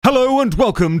Hello and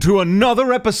welcome to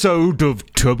another episode of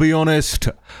To Be Honest,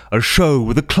 a show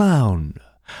with a clown,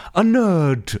 a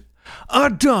nerd, a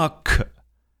duck,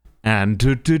 and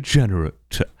a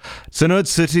degenerate. So Nerd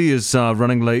City is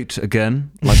running late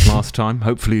again, like last time.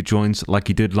 Hopefully he joins like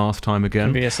he did last time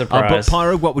again. It'll be a surprise. But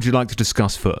Pyro, what would you like to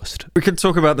discuss first? We could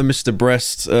talk about the Mr.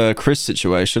 Breast Chris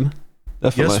situation.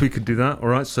 Definitely. Yes, we could do that. All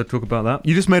right, so talk about that.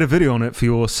 You just made a video on it for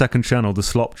your second channel, the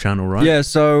Slop channel, right? Yeah,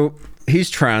 so he's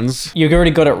trans. You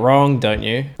already got it wrong, don't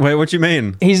you? Wait, what do you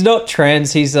mean? He's not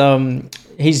trans. He's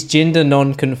gender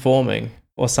non-conforming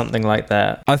or something like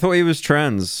that. I thought he was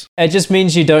trans. It just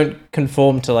means you don't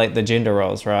conform to like the gender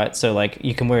roles, right? So like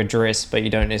you can wear a dress, but you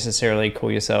don't necessarily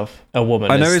call yourself a woman.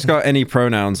 I know he's got any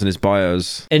pronouns in his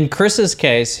bios. In Chris's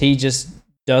case, he just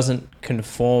doesn't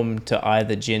conform to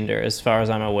either gender as far as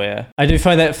I'm aware. I do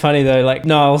find that funny though, like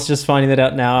Niall's just finding that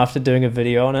out now after doing a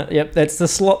video on it. Yep, that's the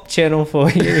Slop channel for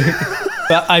you.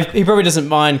 But he probably doesn't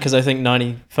mind because I think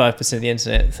 95% of the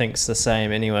internet thinks the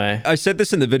same anyway. I said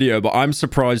this in the video, but I'm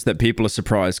surprised that people are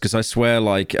surprised because I swear,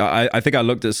 like, I think I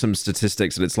looked at some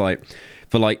statistics and it's like,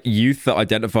 for like youth that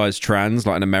identifies trans,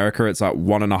 like in America, it's like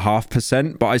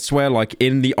 1.5%. But I swear, like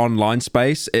in the online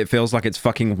space, it feels like it's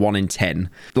fucking 1 in 10.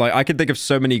 Like I can think of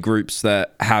so many groups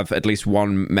that have at least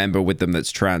one member with them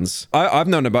that's trans. I've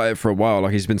known about it for a while.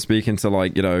 Like he's been speaking to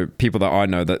like, you know, people that I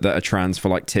know that are trans for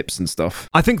like tips and stuff.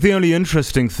 I think the only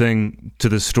interesting thing to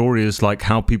this story is like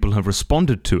how people have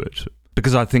responded to it.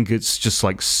 Because I think it's just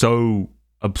like so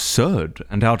absurd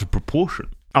and out of proportion.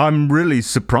 I'm really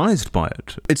surprised by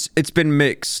it. It's been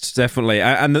mixed, definitely.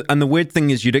 And the weird thing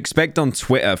is you'd expect on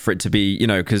Twitter for it to be, you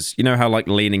know, because you know how like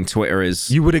leaning Twitter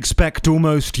is. You would expect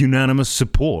almost unanimous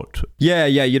support. Yeah,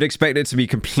 you'd expect it to be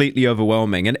completely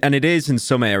overwhelming. And it is in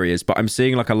some areas, but I'm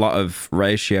seeing like a lot of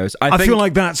ratios. I feel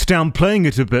like that's downplaying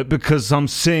it a bit because I'm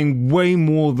seeing way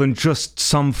more than just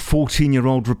some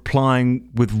 14-year-old replying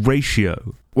with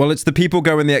ratio. Well, it's the people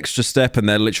going the extra step and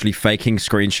they're literally faking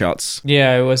screenshots.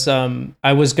 Yeah, it was.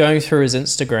 I was going through his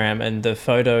Instagram and the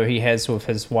photo he has with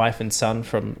his wife and son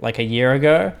from like a year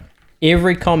ago.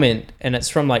 Every comment, and it's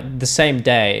from like the same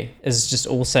day, is just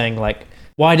all saying like,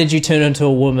 "Why did you turn into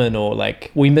a woman?" or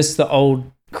like, "We miss the old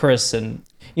Chris," and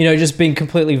you know, just being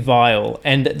completely vile.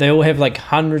 And they all have like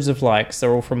hundreds of likes.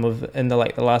 They're all from within the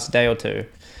last day or two.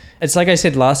 It's like I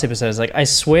said last episode, it's like, I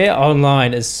swear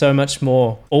online is so much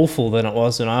more awful than it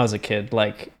was when I was a kid.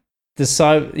 Like, it's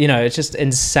just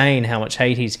insane how much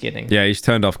hate he's getting. Yeah, he's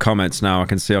turned off comments now. I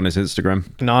can see on his Instagram.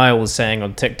 Niall was saying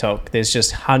on TikTok, there's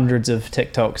just hundreds of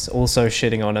TikToks also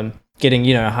shitting on him, getting,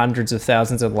 you know, hundreds of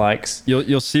thousands of likes.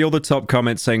 You'll see all the top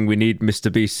comments saying we need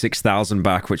Mr. Beast 6,000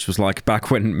 back, which was like back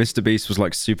when Mr. Beast was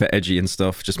like super edgy and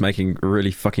stuff, just making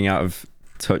really fucking out of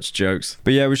touch jokes.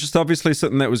 But yeah, it was just obviously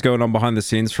something that was going on behind the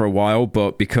scenes for a while,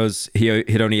 but because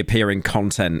he'd only appear in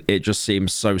content, it just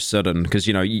seems so sudden. Because,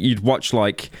 you know, you'd watch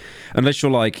like, unless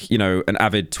you're like, you know, an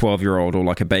avid 12-year-old or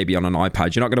like a baby on an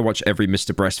iPad, you're not going to watch every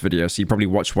Mr. Breast video, so you probably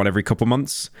watch one every couple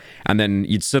months, and then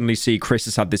you'd suddenly see Chris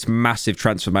has had this massive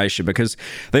transformation because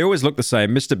they always look the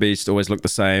same. Mr. Beast always looked the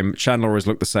same, Chandler always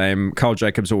looked the same, Carl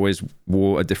Jacobs always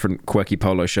wore a different quirky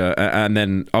polo shirt, and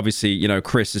then obviously, you know,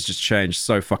 Chris has just changed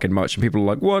so fucking much, and people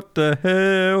are like, what the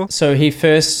hell? So he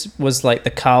first was like the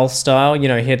Carl style, you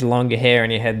know, he had longer hair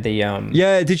and he had the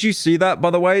Yeah, did you see that,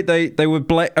 by the way? They were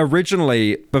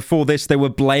originally, before this, they were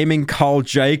blaming Carl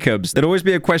Jacobs. There'd always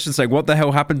be a question saying, what the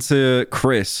hell happened to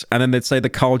Chris? And then they'd say the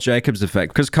Carl Jacobs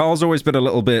effect, because Carl's always been a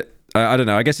little bit, I don't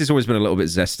know, I guess he's always been a little bit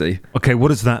zesty. Okay, what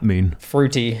does that mean?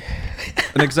 Fruity.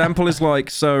 An example is like,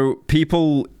 so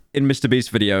people in Mr.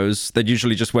 Beast videos, they'd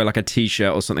usually just wear like a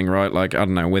t-shirt or something, right? Like, I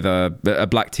don't know, with a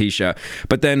black t-shirt.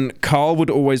 But then Carl would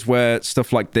always wear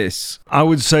stuff like this. I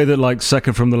would say that like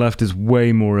Second from the Left is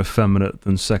way more effeminate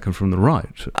than Second from the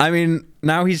Right. I mean,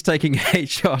 now he's taking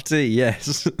HRT,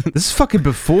 yes. This is fucking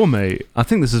before, mate. I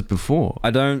think this is before.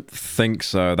 I don't think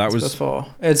so.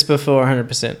 It's before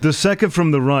 100%. The Second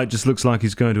from the Right just looks like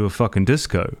he's going to a fucking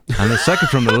disco. And the Second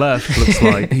from the Left looks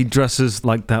like he dresses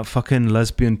like that fucking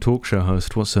lesbian talk show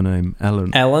host. What's her name?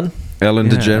 Ellen Degenerate.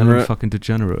 Ellen fucking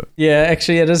Degenerate. Yeah,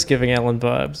 actually it is giving Ellen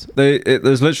vibes.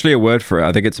 There's literally a word for it.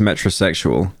 I think it's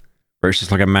metrosexual. Where it's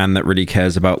just like a man that really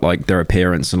cares about like their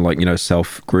appearance and like, you know,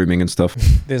 self-grooming and stuff.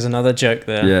 There's another joke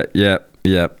there.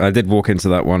 Yeah. I did walk into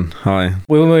that one. Hi.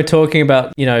 When we were talking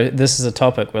about, you know, this is a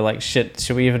topic, we're like, shit,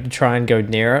 should we even try and go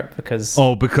near it?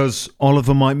 Because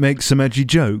Oliver might make some edgy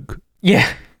joke.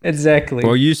 Yeah, exactly.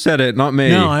 Well, you said it, not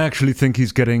me. No, I actually think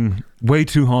he's getting way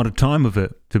too hard a time of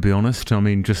it, to be honest. I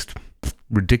mean, just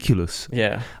ridiculous.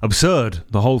 Yeah. Absurd,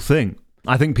 the whole thing.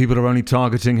 I think people are only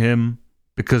targeting him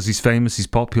because he's famous, he's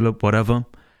popular, whatever.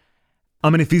 I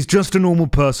mean, if he's just a normal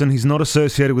person, he's not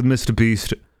associated with Mr.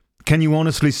 Beast, can you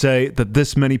honestly say that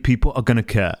this many people are going to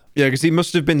care? Yeah, because he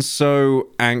must have been so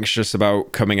anxious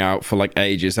about coming out for like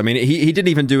ages. I mean, he didn't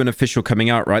even do an official coming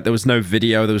out, right? There was no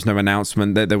video, there was no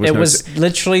announcement. There was it was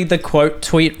literally the quote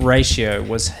tweet ratio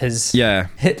was his. Yeah.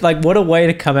 Hit, like, what a way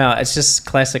to come out. It's just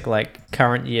classic, like,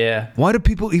 current year. Why do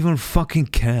people even fucking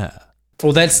care?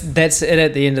 Well, that's it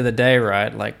at the end of the day,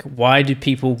 right? Like, why do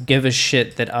people give a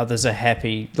shit that others are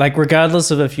happy? Like, regardless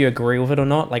of if you agree with it or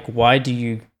not, like, why do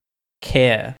you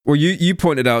care? Well, you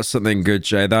pointed out something good,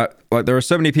 Jay, that like there are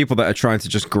so many people that are trying to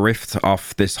just grift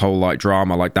off this whole like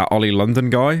drama, like that Ollie London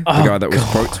guy, the guy that was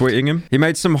quote tweeting him. He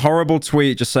made some horrible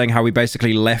tweet just saying how he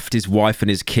basically left his wife and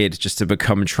his kid just to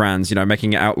become trans, you know,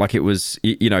 making it out like it was,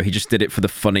 you know, he just did it for the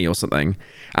funny or something.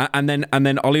 And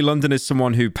then Ollie London is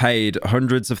someone who paid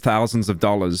hundreds of thousands of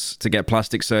dollars to get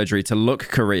plastic surgery to look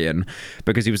Korean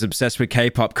because he was obsessed with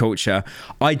K-pop culture,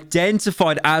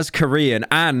 identified as Korean,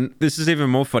 and this is even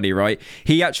more funny, right?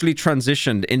 He actually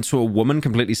transitioned into a woman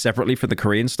completely separately for the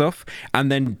Korean stuff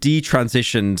and then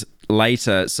detransitioned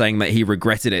later saying that he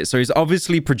regretted it. So he's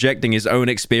obviously projecting his own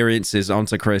experiences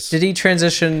onto Chris. Did he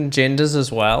transition genders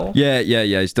as well? Yeah.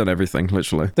 He's done everything,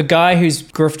 literally. The guy who's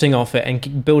grifting off it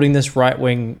and building this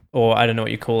right-wing, or I don't know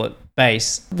what you call it,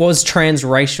 base, was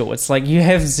transracial. It's like you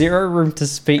have zero room to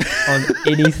speak on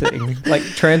anything. Like,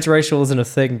 transracial isn't a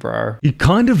thing, bro. He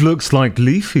kind of looks like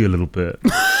Leafy a little bit.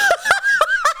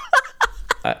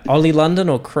 Ollie London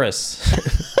or Chris?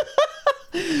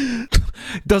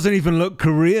 Doesn't even look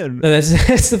Korean. No,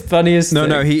 that's the funniest thing.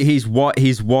 No, he's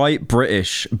white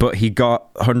British, but he got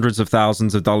hundreds of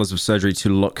thousands of dollars of surgery to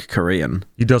look Korean.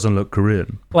 He doesn't look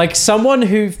Korean. Like, someone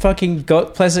who fucking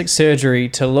got plastic surgery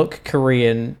to look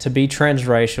Korean, to be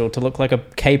transracial, to look like a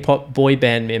K-pop boy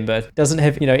band member, doesn't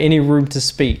have, you know, any room to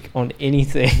speak on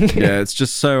anything. Yeah, it's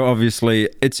just so obviously,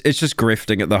 it's just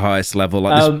grifting at the highest level.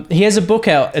 Like he has a book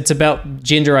out. It's about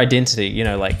gender identity, you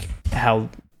know, like how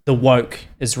the woke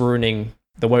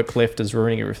left is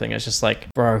ruining everything. It's just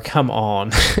like, bro, come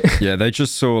on. Yeah, they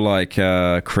just saw like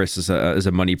Chris as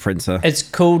a money printer. It's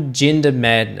called Gender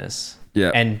Madness.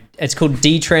 Yeah. And it's called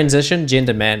Detransition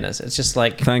Gender Madness. It's just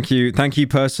like... Thank you,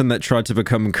 person that tried to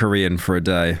become Korean for a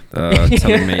day,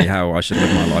 telling me how I should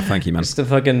live my life. Thank you, man. Just a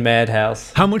fucking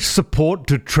madhouse. How much support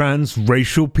do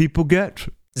transracial people get?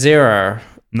 Zero.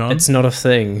 None? It's not a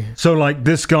thing. So, like,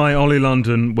 this guy, Ollie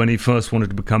London, when he first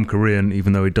wanted to become Korean,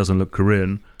 even though he doesn't look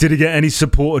Korean, did he get any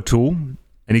support at all?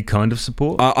 Any kind of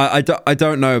support? I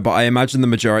don't know, but I imagine the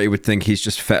majority would think he's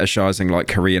just fetishizing, like,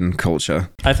 Korean culture.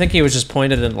 I think he was just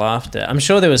pointed and laughed at. I'm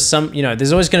sure there was some, you know,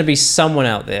 there's always going to be someone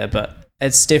out there, but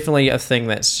it's definitely a thing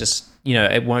that's just, you know,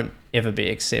 it won't ever be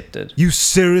accepted. You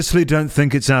seriously don't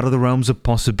think it's out of the realms of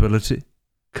possibility?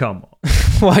 Come on.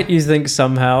 What, you think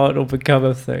somehow it'll become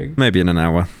a thing? Maybe in an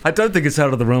hour. I don't think it's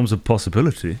out of the realms of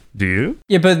possibility. Do you?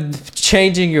 Yeah, but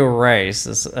changing your race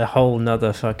is a whole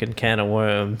nother fucking can of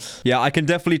worms. Yeah, I can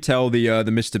definitely tell the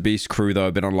Mr. Beast crew though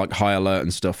have been on like high alert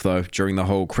and stuff though during the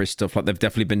whole Chris stuff. Like they've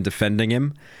definitely been defending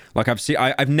him. Like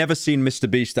I've never seen Mr.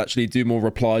 Beast actually do more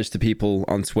replies to people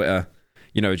on Twitter.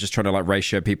 You know, just trying to like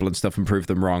ratio people and stuff and prove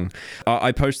them wrong.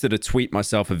 I posted a tweet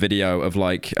myself, a video of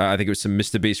like, I think it was some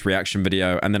Mr. Beast reaction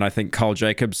video. And then I think Carl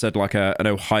Jacobs said like an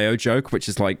Ohio joke, which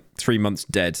is like 3 months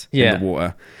dead in the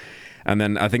water. And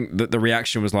then I think that the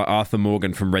reaction was like Arthur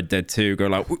Morgan from Red Dead 2 go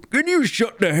like, can you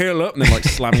shut the hell up? And then like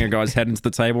slamming a guy's head into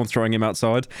the table and throwing him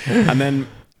outside. And then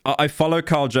I follow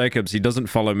Carl Jacobs. He doesn't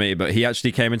follow me, but he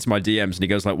actually came into my DMs and he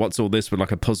goes like, what's all this, with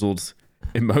like a puzzled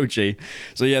emoji.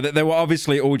 So yeah, they were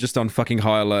obviously all just on fucking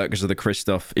high alert because of the Chris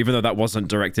stuff, even though that wasn't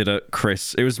directed at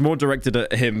Chris. It was more directed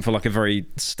at him for like a very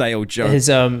stale joke. His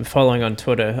following on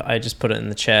Twitter, I just put it in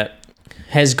the chat,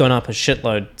 has gone up a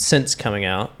shitload since coming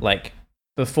out. Like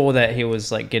before that, he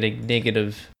was like getting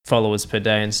negative followers per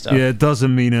day and stuff. Yeah, it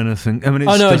doesn't mean anything. I mean,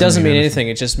 it doesn't mean anything.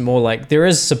 It's just more like there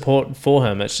is support for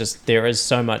him. It's just there is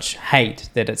so much hate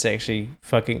that it's actually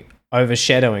fucking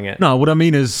overshadowing it. No, what I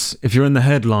mean is, if you're in the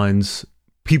headlines,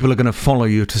 people are going to follow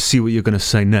you to see what you're going to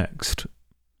say next.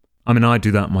 I mean, I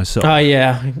do that myself. Oh,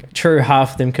 yeah. True,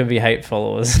 half of them could be hate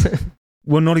followers.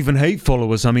 Well, not even hate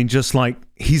followers. I mean, just like,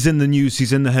 he's in the news,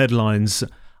 he's in the headlines.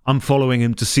 I'm following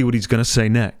him to see what he's going to say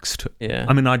next. Yeah.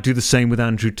 I mean, I do the same with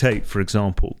Andrew Tate, for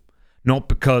example. Not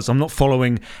because I'm not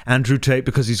following Andrew Tate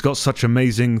because he's got such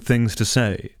amazing things to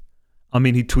say. I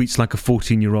mean, he tweets like a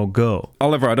 14-year-old girl.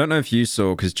 Oliver, I don't know if you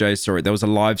saw, because Jay saw it, there was a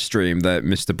live stream that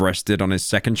Mr. Breast did on his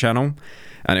second channel.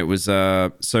 And it was,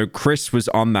 so Chris was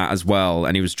on that as well,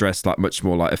 and he was dressed like much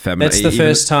more like effeminate. That's the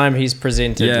first time he's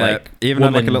presented, like, even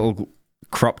had like a little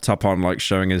crop top on, like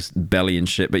showing his belly and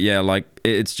shit. But yeah, like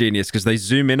it's genius because they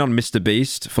zoom in on Mr.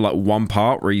 Beast for like one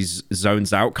part where he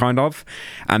zones out kind of,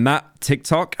 and that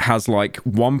TikTok has like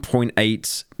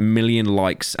 1.8 million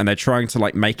likes, and they're trying to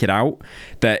like make it out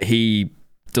that he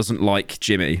doesn't like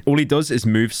Jimmy. All he does is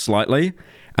move slightly,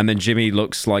 and then Jimmy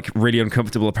looks like really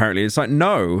uncomfortable apparently. It's like,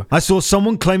 no. I saw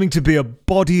someone claiming to be a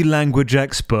body language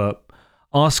expert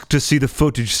ask to see the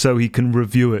footage so he can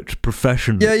review it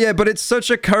professionally. Yeah, but it's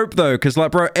such a cope though, because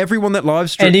like, bro, everyone that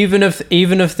live streams... And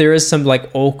even if there is some like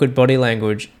awkward body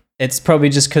language, it's probably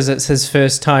just because it's his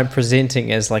first time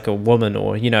presenting as like a woman,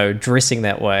 or, you know, dressing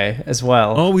that way as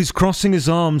well. Oh, he's crossing his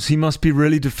arms. He must be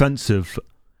really defensive.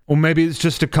 Or maybe it's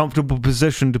just a comfortable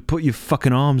position to put your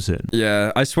fucking arms in.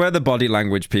 Yeah, I swear the body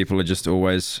language people are just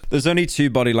always... There's only 2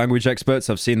 body language experts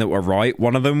I've seen that were right.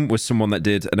 One of them was someone that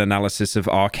did an analysis of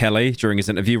R. Kelly during his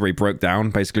interview where he broke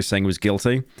down, basically saying he was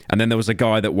guilty. And then there was a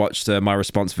guy that watched my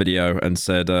response video and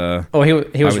said...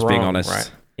 he was wrong, being honest.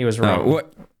 Right? He was wrong.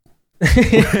 What?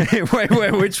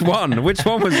 wait, which one? Which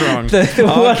one was wrong? The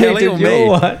R. one Kelly or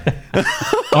me?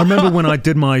 I remember when I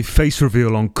did my face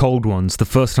reveal on Cold Ones, the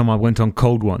first time I went on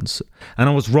Cold Ones, and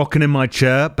I was rocking in my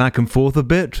chair back and forth a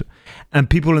bit, and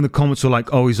people in the comments were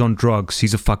like, oh, he's on drugs,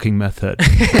 he's a fucking meth head.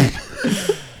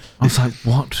 I was like,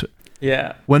 what?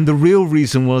 Yeah. When the real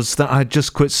reason was that I had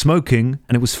just quit smoking,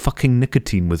 and it was fucking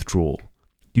nicotine withdrawal.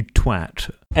 You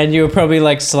twat. And you were probably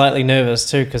like slightly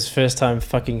nervous too, because first time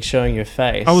fucking showing your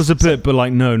face. I was a bit, but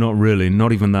like, no, not really.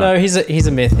 Not even that. No, he's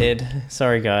a meth head.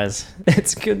 Sorry, guys.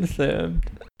 It's confirmed.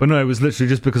 But no, it was literally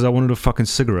just because I wanted a fucking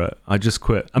cigarette. I just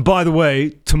quit. And by the way,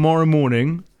 tomorrow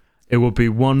morning, it will be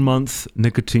 1 month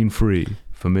nicotine free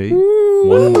for me. Ooh.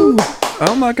 1 month.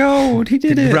 Oh my god, he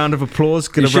did it. Round of applause.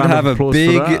 You should have a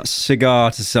big cigar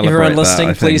to celebrate. Everyone listening,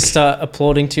 that, please start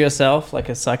applauding to yourself like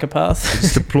a psychopath.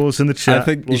 Just applause in the chat. I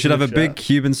think you should have a big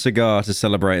Cuban cigar to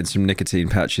celebrate and some nicotine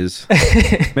patches.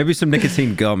 Maybe some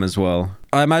nicotine gum as well.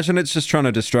 I imagine it's just trying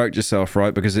to distract yourself,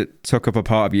 right? Because it took up a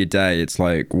part of your day. It's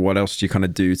like, what else do you kind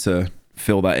of do to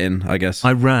fill that in, I guess?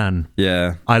 I ran.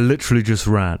 Yeah. I literally just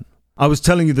ran. I was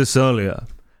telling you this earlier.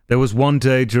 There was one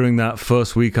day during that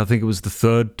first week, I think it was the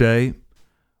 3rd day,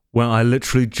 where I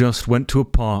literally just went to a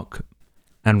park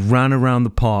and ran around the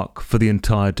park for the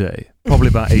entire day. Probably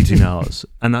about 18 hours.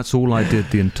 And that's all I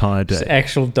did the entire day. It's an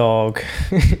actual dog.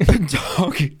 A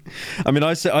dog. I mean,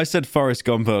 I said Forrest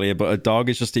Gump earlier, but a dog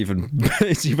is just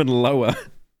it's even lower.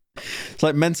 It's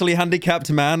like mentally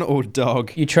handicapped man or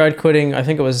dog. You tried quitting, I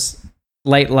think it was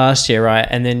late last year, right?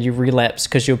 And then you relapsed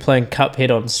because you were playing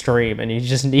Cuphead on stream and you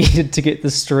just needed to get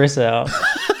the stress out.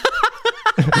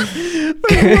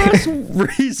 The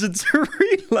worst reason to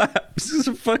relapse is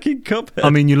a fucking Cuphead. I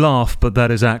mean, you laugh, but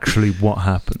that is actually what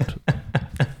happened.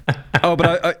 Oh,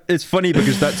 but it's funny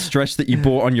because that stress that you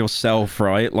brought on yourself,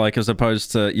 right? Like, as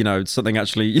opposed to, you know, something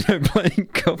actually, you know, playing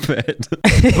Cuphead.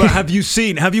 But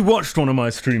have you watched one of my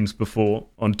streams before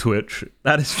on Twitch?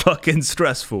 That is fucking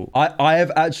stressful. I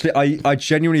have actually, I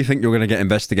genuinely think you're going to get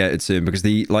investigated soon because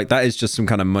that is just some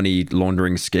kind of money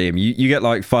laundering scheme. You get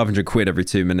like 500 quid every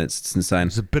 2 minutes. It's insane.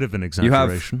 It's a bit of an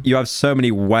exaggeration. You have so many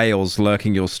whales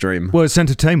lurking your stream. Well, it's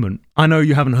entertainment. I know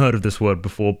you haven't heard of this word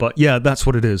before, but yeah, that's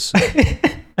what it is.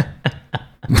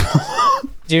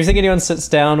 Do you think anyone sits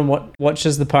down and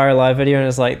watches the Pyro Live video and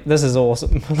is like, this is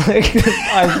awesome? Like,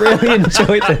 I really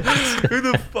enjoyed this. Who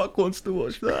the fuck wants to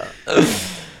watch that?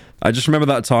 I just remember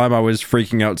that time I was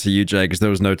freaking out to you, Jay, because there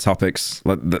was no topics.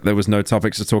 Like, there was no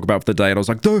topics to talk about for the day, and I was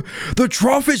like, the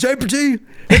trough is empty.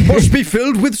 It must be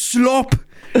filled with slop.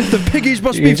 The piggies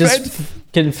must be fed.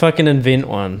 Can fucking invent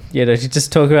one. Yeah, you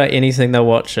just talk about anything, they'll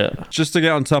watch it. Just to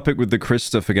get on topic with the Chris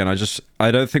stuff again,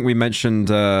 I don't think we mentioned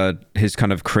his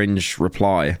kind of cringe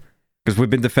reply. Because we've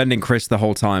been defending Chris the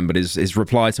whole time, but his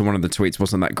reply to one of the tweets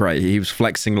wasn't that great. He was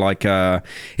flexing like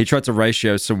he tried to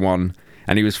ratio someone,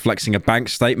 and he was flexing a bank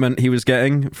statement he was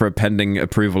getting for a pending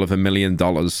approval of $1 million.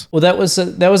 Well, that was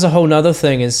a whole nother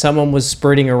thing, is someone was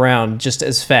spreading around just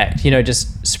as fact, you know,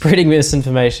 just spreading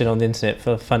misinformation on the internet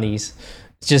for funnies.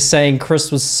 Just saying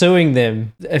Chris was suing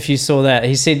them. If you saw that,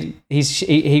 he said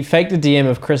he faked a DM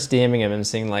of Chris DMing him and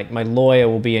saying like, my lawyer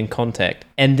will be in contact.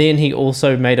 And then he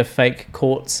also made a fake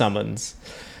court summons,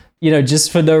 you know,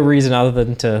 just for no reason other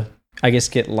than to, I guess,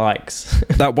 get likes.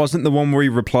 That wasn't the one where he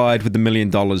replied with $1 million,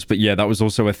 but yeah, that was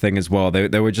also a thing as well.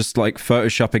 They were just like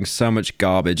photoshopping so much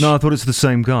garbage. No, I thought it's the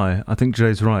same guy. I think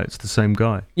Jay's right. It's the same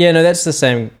guy. Yeah, no, that's the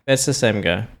same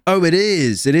guy. Oh, it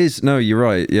is. It is. No, you're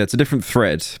right. Yeah, it's a different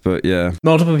thread, but yeah.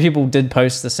 Multiple people did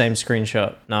post the same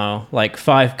screenshot. No, like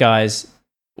 5 guys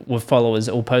with followers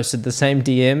all posted the same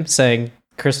DM saying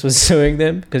Chris was suing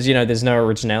them because, you know, there's no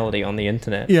originality on the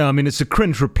internet. Yeah, I mean, it's a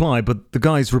cringe reply, but the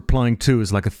guy's replying too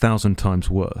is like 1,000 times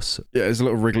worse. Yeah, it's a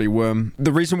little wriggly worm.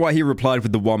 The reason why he replied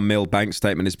with the 1 mil bank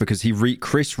statement is because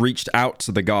Chris reached out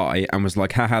to the guy and was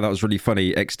like, haha, that was really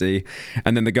funny, XD.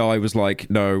 And then the guy was like,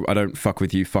 no, I don't fuck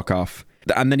with you, fuck off.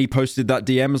 And then he posted that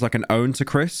DM as like an own to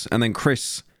Chris. And then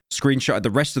Chris screenshotted the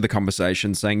rest of the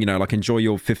conversation saying, you know, like, enjoy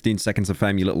your 15 seconds of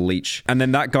fame, you little leech. And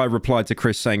then that guy replied to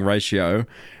Chris saying ratio.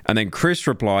 And then Chris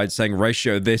replied saying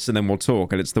ratio this and then we'll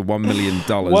talk. And it's the $1 million.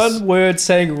 One word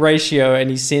saying ratio and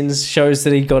he shows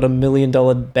that he got $1 million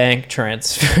bank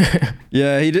transfer.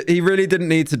 Yeah, he really didn't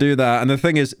need to do that. And the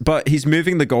thing is, but he's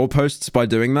moving the goalposts by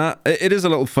doing that. It is a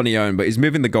little funny own, but he's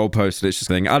moving the goalposts and it's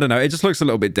just a thing. I don't know. It just looks a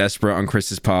little bit desperate on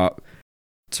Chris's part.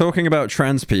 Talking about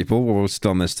trans people, while we're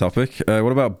still on this topic,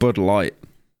 what about Bud Light?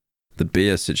 The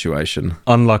beer situation.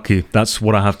 Unlucky. That's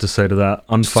what I have to say to that.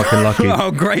 Unfucking lucky.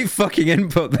 Oh, great fucking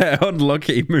input there.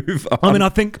 Unlucky. Move on. I mean, I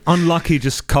think unlucky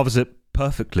just covers it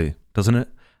perfectly, doesn't it?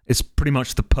 It's pretty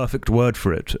much the perfect word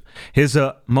for it. Here's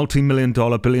a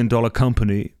multi-million-dollar, billion-dollar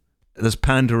company that's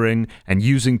pandering and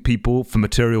using people for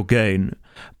material gain,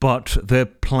 but their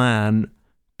plan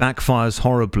backfires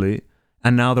horribly,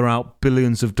 and now they're out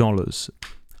billions of dollars.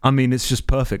 I mean, it's just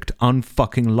perfect.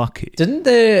 Unfucking lucky. Didn't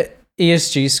their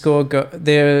ESG score go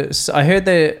there? I heard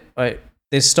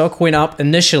their stock went up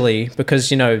initially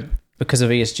because of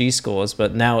ESG scores,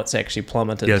 but now it's actually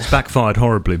plummeted. Yeah, it's backfired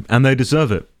horribly, and they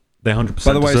deserve it. They 100%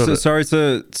 By the way, deserve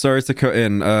it. sorry to cut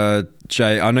in,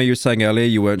 Jay. I know you were saying earlier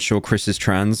you weren't sure Chris is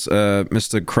trans.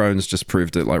 Mr. Crohn's just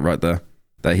proved it, like right there.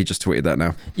 That he just tweeted that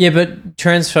now. Yeah, but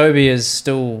transphobia is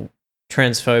still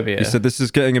transphobia. He said, this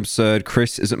is getting absurd.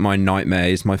 Chris isn't my nightmare.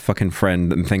 He's my fucking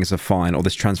friend and things are fine. All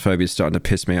this transphobia is starting to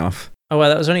piss me off. Oh, wow,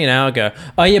 that was only an hour ago.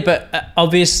 Oh, yeah, but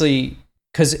obviously,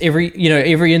 because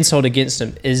every insult against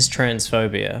him is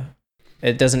transphobia.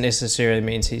 It doesn't necessarily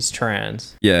mean he's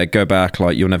trans. Yeah, go back,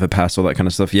 like, you'll never pass, all that kind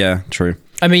of stuff. Yeah, true.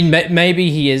 I mean, maybe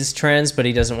he is trans, but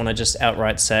he doesn't want to just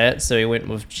outright say it, so he went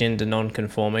with gender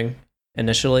non-conforming.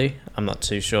 Initially, I'm not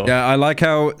too sure. Yeah, I like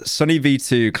how Sunny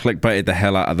V2 clickbaited the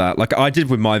hell out of that. Like I did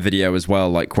with my video as well,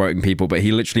 like quoting people, but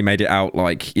he literally made it out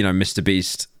like, you know, Mr.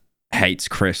 Beast hates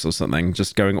Chris or something,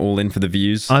 just going all in for the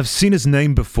views. I've seen his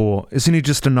name before. Isn't he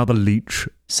just another leech?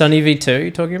 Sunny V2,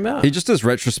 you talking about? He just does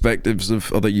retrospectives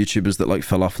of other YouTubers that like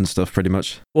fell off and stuff, pretty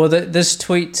much. Well, this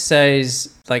tweet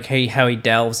says like how he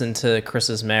delves into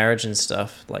Chris's marriage and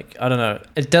stuff. Like, I don't know.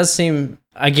 It does seem,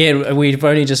 again, we've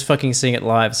only just fucking seen it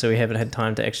live, so we haven't had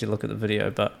time to actually look at the video,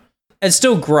 but it's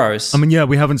still gross. I mean, yeah,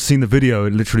 we haven't seen the video.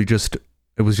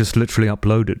 It was just literally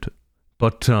uploaded.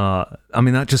 But, I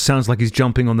mean, that just sounds like he's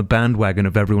jumping on the bandwagon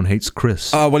of everyone hates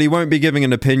Chris. Oh, well, he won't be giving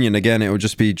an opinion. Again, it will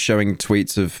just be showing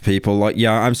tweets of people. Like,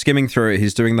 yeah, I'm skimming through it.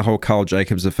 He's doing the whole Carl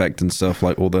Jacobs effect and stuff,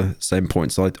 like all the same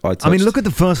points I touched. I mean, look at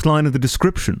the first line of the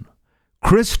description.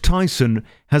 Chris Tyson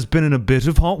has been in a bit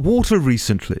of hot water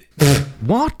recently.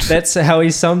 What? That's how he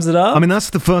sums it up? I mean,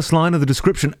 that's the first line of the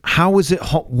description. How is it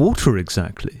hot water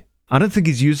exactly? I don't think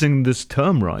he's using this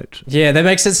term right. Yeah, that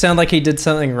makes it sound like he did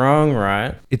something wrong,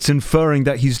 right? It's inferring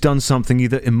that he's done something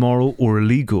either immoral or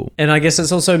illegal. And I guess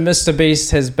it's also Mr.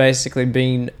 Beast has basically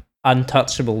been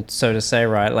untouchable, so to say,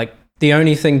 right? Like, the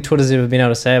only thing Twitter's ever been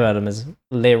able to say about him is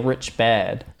they're rich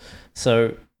bad.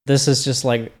 So this is just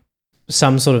like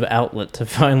some sort of outlet to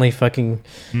finally fucking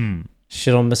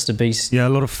shit on Mr. Beast. Yeah, a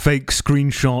lot of fake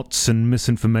screenshots and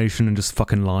misinformation and just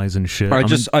fucking lies and shit.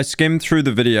 I skimmed through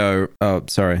the video. Oh,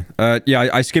 sorry.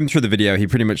 I skimmed through the video. He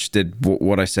pretty much did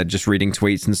what I said, just reading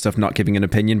tweets and stuff, not giving an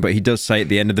opinion. But he does say at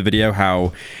the end of the video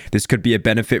how this could be a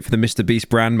benefit for the Mr. Beast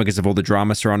brand because of all the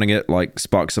drama surrounding it, like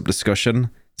sparks up discussion.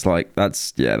 It's like,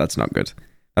 that's not good.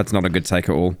 That's not a good take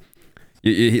at all.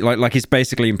 Like he's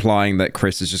basically implying that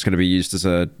Chris is just going to be used as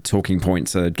a talking point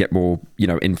to get more,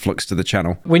 influx to the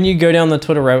channel. When you go down the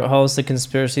Twitter rabbit holes, the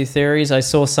conspiracy theories, I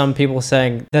saw some people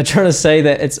saying they're trying to say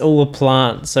that it's all a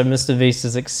plant, so Mr. Beast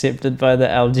is accepted by the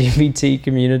LGBT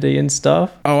community and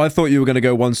stuff. Oh, I thought you were going to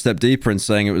go one step deeper and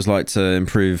saying it was like to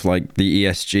improve like the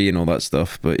ESG and all that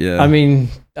stuff, but yeah. I mean,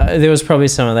 there was probably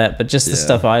some of that, but just the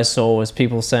stuff I saw was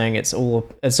people saying it's all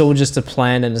just a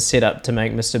plan and a setup to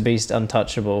make Mr. Beast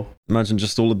untouchable. Imagine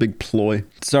just all a big ploy.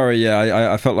 Sorry,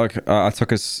 yeah, I felt like I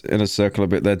took us in a circle a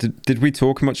bit there. Did we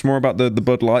talk much more about the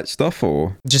Bud Light stuff,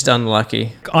 or just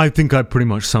unlucky? I think I pretty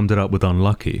much summed it up with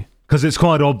unlucky, because it's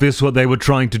quite obvious what they were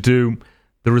trying to do.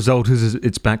 The result is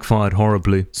it's backfired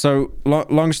horribly. So,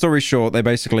 long story short, they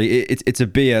basically, it's a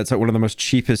beer. It's like one of the most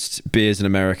cheapest beers in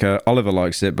America. Oliver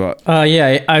likes it, but...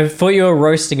 yeah, I thought you were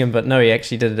roasting him, but no, he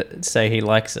actually did say he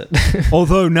likes it.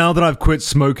 Although, now that I've quit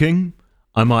smoking,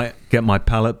 I might get my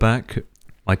palate back.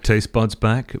 My taste buds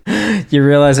back. You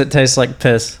realize it tastes like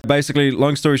piss. Basically,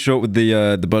 long story short, with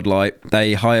the Bud Light,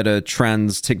 they hired a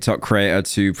trans TikTok creator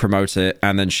to promote it,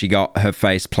 and then she got her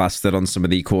face plastered on some of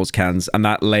the Coors cans, and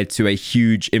that led to a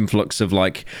huge influx of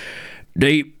like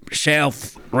deep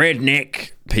south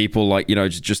redneck people, like, you know,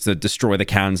 just to destroy the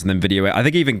cans and then video it. I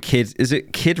think even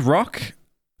Kid Rock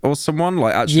or someone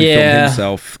like actually filmed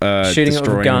himself shooting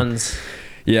destroying it with guns.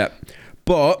 Yeah,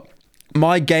 but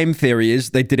my game theory is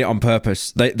they did it on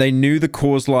purpose. They knew the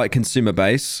Coors Light consumer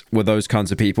base were those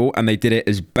kinds of people, and they did it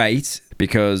as bait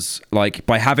because, like,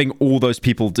 by having all those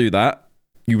people do that,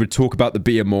 you would talk about the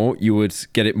beer more, you would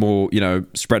get it more, you know,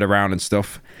 spread around and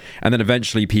stuff, and then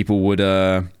eventually people would,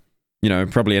 you know,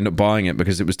 probably end up buying it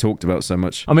because it was talked about so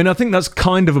much. I mean, I think that's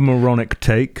kind of a moronic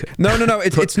take. No,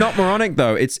 it's not moronic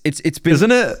though. It's been,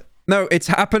 isn't it? No, it's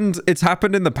happened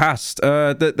in the past.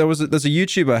 There's a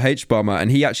YouTuber, H-Bomber,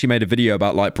 and he actually made a video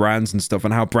about like brands and stuff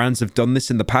and how brands have done this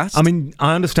in the past. I mean,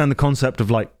 I understand the concept of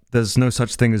like there's no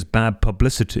such thing as bad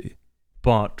publicity,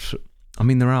 but I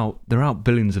mean they're out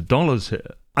billions of dollars here.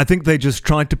 I think they just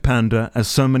tried to pander, as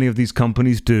so many of these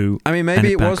companies do. I mean,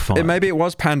 maybe it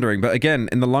was pandering, but again,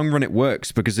 in the long run, it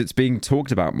works because it's being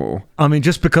talked about more. I mean,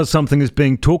 just because something is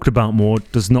being talked about more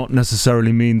does not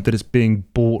necessarily mean that it's being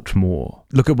bought more.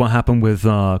 Look at what happened with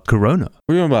Corona. What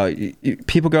are you on about?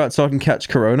 People go outside and catch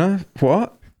Corona?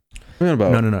 What? What are you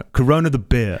on about? No. Corona the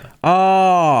beer.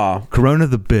 Ah. Corona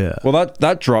the beer. Well,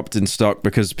 that dropped in stock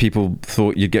because people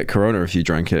thought you'd get Corona if you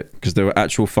drank it because they were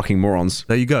actual fucking morons.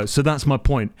 There you go. So that's my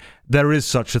point. There is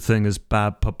such a thing as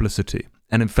bad publicity.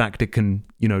 And in fact, it can,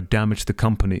 you know, damage the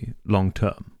company long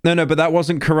term. No, but that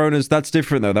wasn't Corona's. That's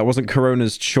different, though. That wasn't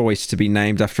Corona's choice to be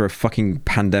named after a fucking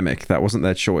pandemic. That wasn't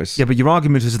their choice. Yeah, but your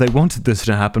argument is they wanted this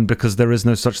to happen because there is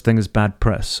no such thing as bad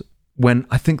press. When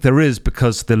I think there is,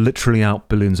 because they're literally out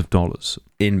billions of dollars.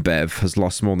 InBev has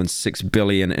lost more than $6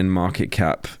 billion in market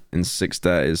cap in 6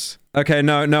 days. Okay,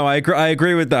 no, I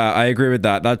agree with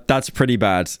that. That's pretty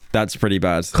bad. That's pretty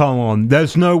bad. Come on,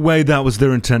 there's no way that was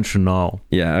their intention, Niall.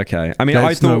 Yeah, okay. I mean,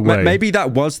 I thought maybe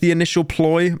that was the initial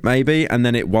ploy, maybe, and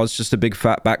then it was just a big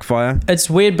fat backfire. It's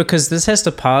weird because this has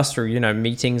to pass through, you know,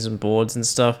 meetings and boards and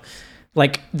stuff.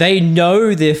 Like, they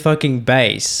know their fucking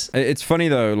base. It's funny,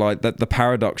 though, like, that the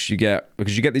paradox you get,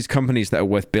 because you get these companies that are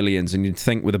worth billions, and you'd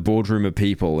think with a boardroom of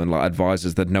people and, like,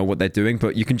 advisors that know what they're doing,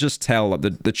 but you can just tell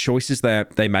that the choices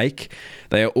they make,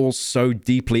 they are all so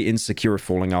deeply insecure of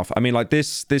falling off. I mean, like,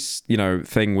 this you know,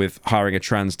 thing with hiring a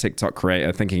trans TikTok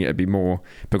creator, thinking it'd be more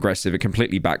progressive, it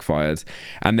completely backfired.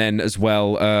 And then, as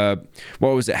well,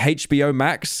 what was it, HBO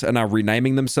Max are now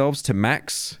renaming themselves to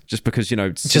Max, just because, you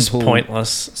know, just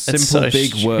pointless. Simple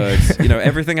big words. You know,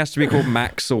 everything has to be called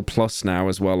Max or Plus now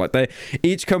as well. Like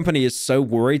each company is so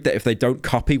worried that if they don't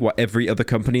copy what every other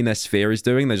company in their sphere is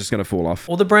doing, they're just going to fall off.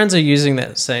 All the brands are using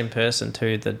that same person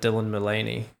too, the Dylan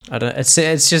Mullaney. It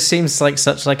just seems like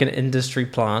such like an industry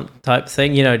plant type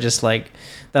thing. You know, just like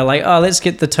they're like, oh, let's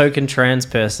get the token trans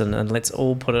person and let's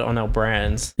all put it on our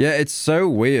brands. Yeah, it's so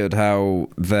weird how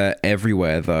they're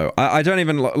everywhere though. I don't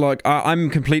even like.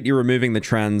 I'm completely removing the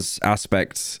trans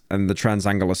aspect and the trans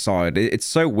angle aside. It's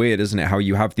so weird, isn't it? How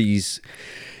you have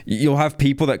you'll have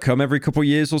people that come every couple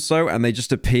years or so and they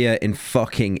just appear in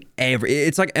fucking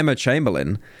it's like Emma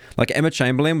Chamberlain. Like Emma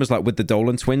Chamberlain was like with the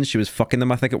Dolan twins. She was fucking them,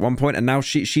 I think, at one point, and now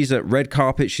she's at red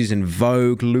carpet. She's in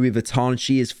Vogue, Louis Vuitton.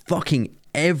 She is fucking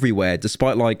everywhere,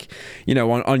 despite, like, you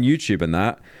know, on YouTube and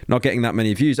that, not getting that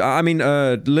many views. I mean,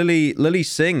 Lily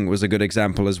Singh was a good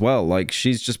example as well. Like,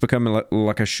 she's just becoming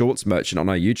like a shorts merchant on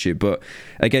her YouTube, but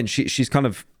again, she's kind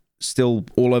of still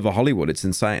all over Hollywood. It's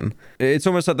insane. It's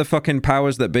almost like the fucking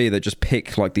powers that be that just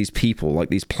pick like these people,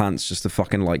 like these plants, just to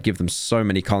fucking like give them so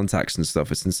many contacts and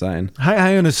stuff. It's insane.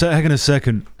 Hang on a second.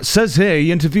 It says here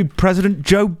he interviewed President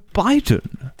Joe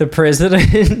Biden. The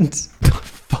president.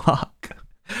 Fuck.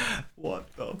 What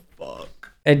the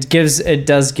fuck? It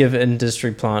does give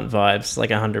industry plant vibes,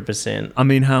 like 100%. I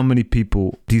mean, how many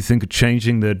people do you think are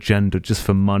changing their gender just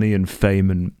for money and fame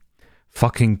and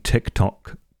fucking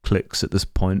TikTok clicks at this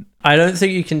point? I don't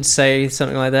think you can say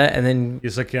something like that and then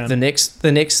yes, I can. The next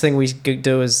thing we could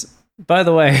do is, by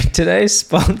the way, today's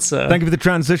sponsor. Thank you for the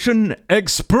transition.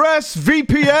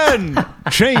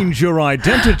 ExpressVPN. Change your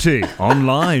identity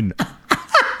online.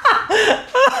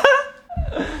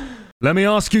 Let me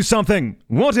ask you something.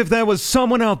 What if there was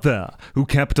someone out there who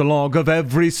kept a log of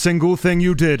every single thing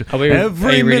you did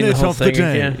every minute of the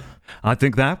day? Again? I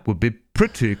think that would be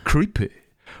pretty creepy.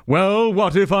 Well,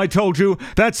 what if I told you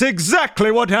that's exactly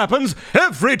what happens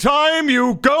every time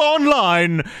you go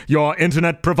online? Your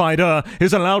internet provider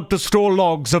is allowed to store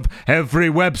logs of every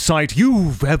website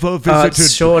you've ever visited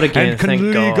it's short again, and can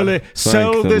thank God. legally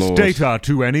sell Thank the this Lord. data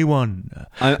to anyone.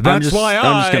 I'm That's just why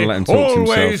gonna let him talk to himself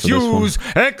always for this one. use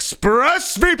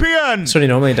ExpressVPN. That's what he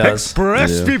normally does.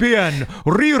 ExpressVPN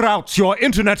reroutes your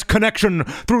internet connection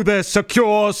through their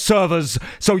secure servers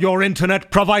so your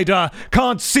internet provider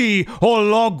can't see or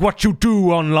log what you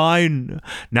do online.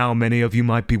 Now, many of you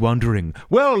might be wondering,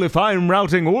 well, if I'm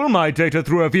routing all my data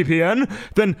through a VPN,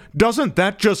 then doesn't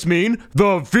that just mean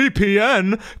the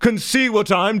VPN can see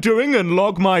what I'm doing and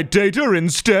log my data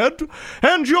instead?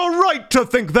 And you're right to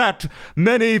think that.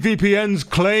 Many VPNs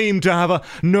claim to have a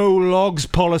no logs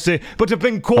policy, but have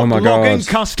been caught my logging God.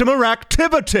 customer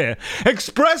activity. How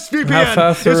ExpressVPN far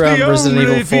is through, the Resident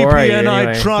only Evil 4 are you VPN I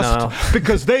anyway? trust No.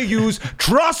 because they use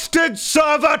trusted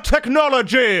server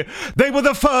technology. They were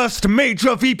the first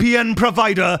major VPN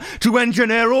provider to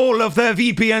engineer all of their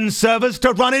VPN servers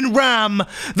to run in RAM.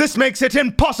 This makes it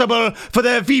impossible for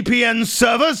their VPN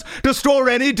servers to store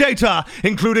any data,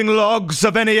 including logs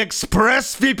of any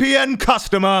ExpressVPN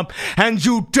customer. And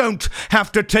you don't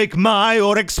have to take my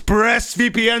or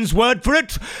ExpressVPN's word for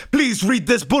it. Please read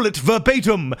this bullet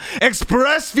verbatim.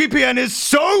 ExpressVPN is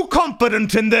so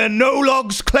confident in their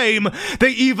no-logs claim, they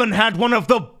even had one of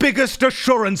the biggest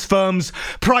assurance firms,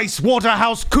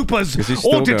 PricewaterhouseCoopers, Is he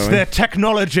still audit going? their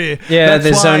technology. Yeah, That's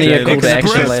there's why only a call to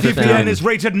action left ExpressVPN now. is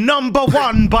rated number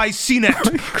 1 by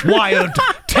CNET, Wired,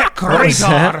 Tech was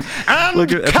that? Radar,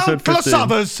 Look and at episode countless 15.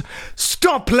 others.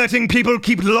 Stop letting people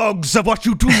keep logs of what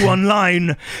you do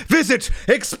online. Visit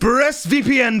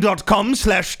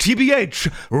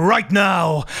expressvpn.com/tbh right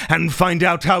now and find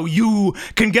out how you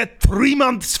can get 3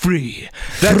 months free.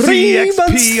 That's 3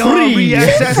 months free.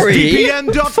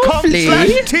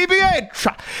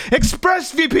 expressvpn.com/tbh.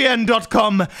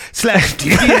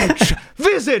 expressvpn.com/tbh.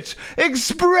 Visit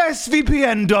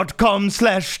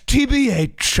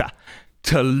expressvpn.com/tbh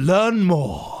to learn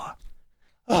more.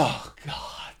 Oh, God.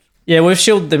 Yeah, we've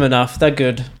shielded them enough. They're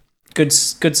good. Good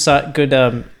service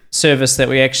that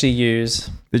we actually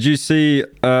use. Did you see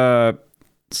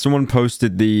someone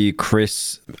posted the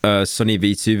Chris Sunny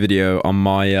V2 video on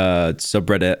my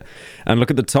subreddit, and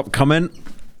look at the top comment,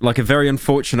 like a very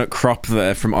unfortunate crop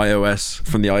there from iOS,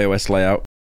 from the iOS layout.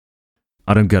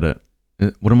 I don't get it.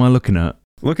 What am I looking at?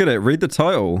 Look at it, read the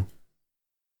title.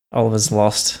 Oliver's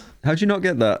lost. How'd you not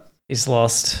get that? He's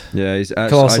lost. Yeah, he's actually,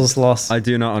 Colossal's lost. I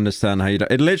do not understand how you do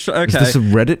it. Literally, okay. Is this a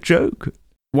Reddit joke?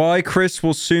 Why Chris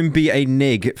will soon be a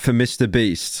nig for Mr.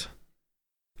 Beast.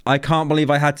 I can't believe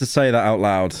I had to say that out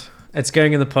loud. It's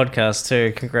going in the podcast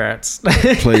too. Congrats.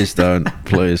 Please don't.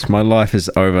 Please. My life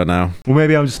is over now. Well,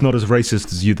 maybe I'm just not as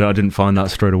racist as you that I didn't find that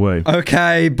straight away.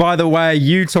 Okay, by the way,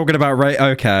 you talking about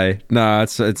okay. No,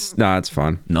 it's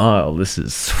fine. No, this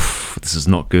is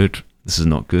not good. This is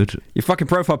not good. Your fucking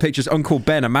profile picture's Uncle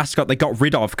Ben, a mascot they got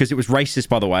rid of because it was racist,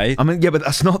 by the way. I mean, yeah, but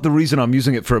that's not the reason I'm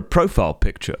using it for a profile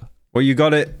picture. Well, you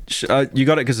got it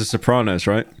because of Sopranos,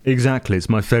 right? Exactly. It's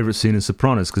my favorite scene in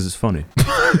Sopranos because it's funny.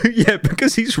 Yeah,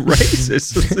 because he's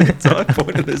racist. That's the entire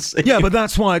point of this scene. Yeah, but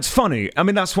that's why it's funny. I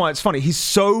mean, that's why it's funny. He's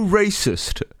so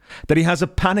racist that he has a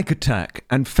panic attack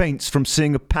and faints from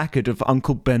seeing a packet of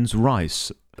Uncle Ben's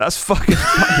rice. That's fucking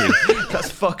funny. That's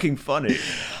fucking funny.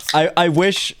 I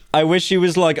wish he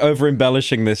was like over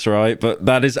embellishing this, right? But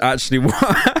that is actually what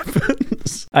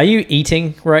happens. Are you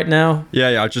eating right now?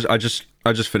 Yeah.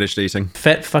 I just finished eating.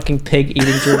 Fat fucking pig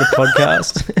eating through the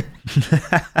podcast.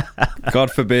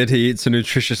 God forbid he eats a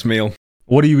nutritious meal.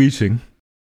 What are you eating?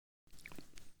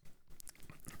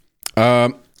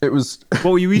 It was.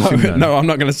 What were you eating then? No, I'm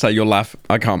not going to say. You'll laugh.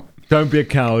 I can't. Don't be a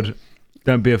coward.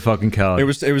 Don't be a fucking coward.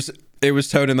 It was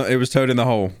toad in the hole. It was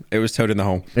toad in the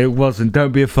hole. It wasn't.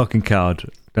 Don't be a fucking coward.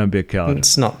 Don't be a coward.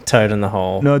 It's not toad in the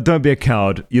hole. No, don't be a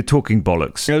coward. You're talking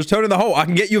bollocks. It was toad in the hole. I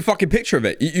can get you a fucking picture of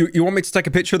it. You want me to take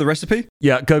a picture of the recipe?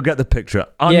 Yeah, go get the picture.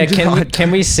 Yeah, can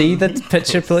we see the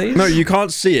picture, please? No, you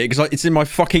can't see it because it's in my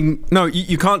fucking. No,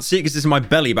 you can't see it because it's in my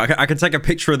belly. But I can take a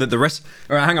picture of the rest.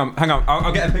 All right, hang on.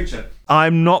 I'll get a picture.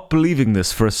 I'm not believing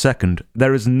this for a second.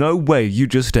 There is no way you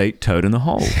just ate toad in the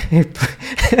hole.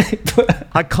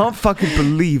 I can't fucking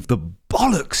believe the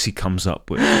bollocks he comes up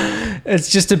with. It's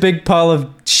just a big pile of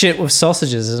shit with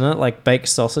sausages, isn't it? Like baked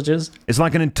sausages. It's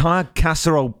like an entire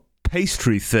casserole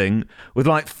pastry thing with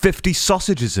like 50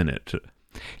 sausages in it.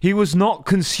 He was not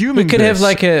consuming He could this. have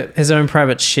like his own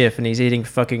private chef and he's eating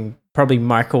fucking probably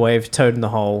microwave toad in the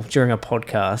hole during a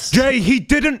podcast. Jay, he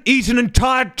didn't eat an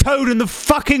entire toad in the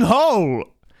fucking hole.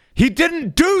 He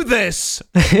didn't do this.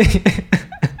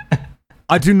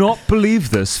 I do not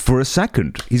believe this for a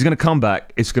second. He's going to come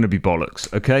back. It's going to be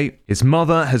bollocks, okay? His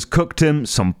mother has cooked him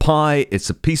some pie. It's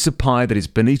a piece of pie that he's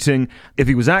been eating. If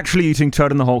he was actually eating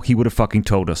Toad in the Hole, he would have fucking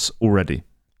told us already.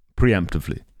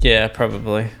 Preemptively. Yeah,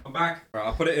 probably. I'm back. Right,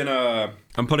 I'll put it in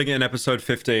I'm putting it in episode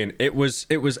 15. It was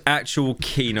actual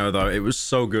Kino though. It was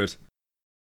so good.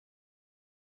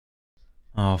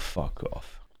 Oh, fuck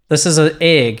off. This is an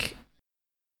egg.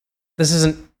 This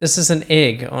is an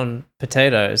egg on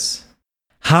potatoes.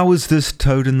 How is this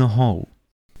Toad in the Hole?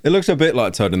 It looks a bit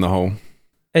like Toad in the Hole.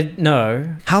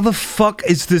 No. How the fuck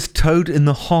is this Toad in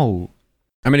the Hole?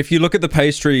 I mean, if you look at the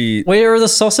pastry, Where are the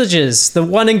sausages? The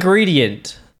one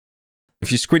ingredient.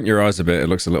 if you squint your eyes a bit, it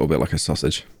looks a little bit like a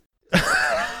sausage.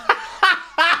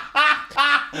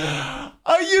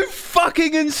 Are you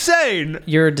fucking insane?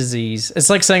 You're a disease. It's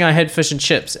like saying I had fish and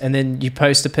chips, and then you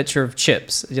post a picture of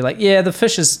chips. You're like, yeah, the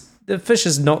fish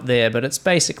is not there, but it's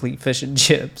basically fish and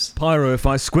chips. Pyro, if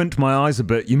I squint my eyes a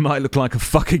bit, you might look like a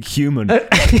fucking human.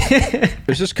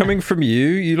 It's just coming from you.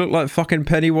 You look like fucking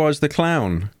Pennywise the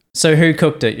Clown. So who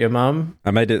cooked it? Your mum?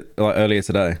 I made it like earlier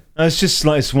today. It's just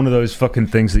like, it's one of those fucking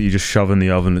things that you just shove in the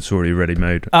oven that's already ready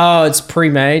made. Oh, it's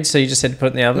pre-made, so you just had to put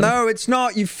it in the oven? No, it's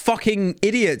not, you fucking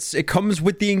idiots. It comes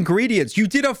with the ingredients. You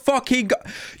did a fucking...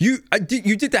 You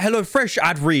did the HelloFresh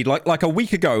ad read like a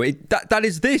week ago. That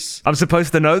is this. I'm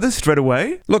supposed to know this straight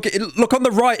away? Look on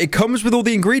the right. It comes with all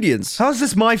the ingredients. How's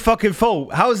this my fucking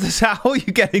fault? How are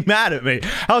you getting mad at me?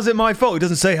 How's it my fault? It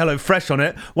doesn't say HelloFresh on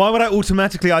it. Why would I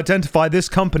automatically identify this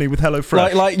company with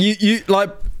HelloFresh?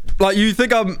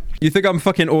 You think I'm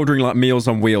fucking ordering like Meals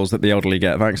on Wheels that the elderly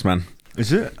get. Thanks, man.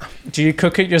 Is it? Do you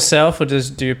cook it yourself, or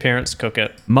do your parents cook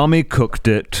it? Mummy cooked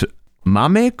it.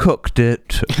 Mummy,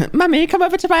 come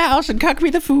over to my house and cook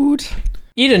me the food.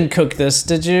 You didn't cook this,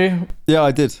 did you? Yeah,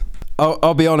 I did.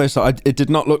 I'll be honest. It did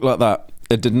not look like that.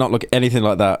 It did not look anything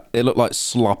like that. It looked like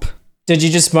slop. Did you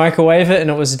just microwave it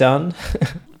and it was done?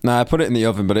 Nah, I put it in the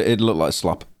oven, but it looked like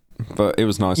slop. But it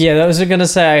was nice. Yeah, that was what I was gonna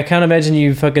say. I can't imagine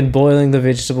you fucking boiling the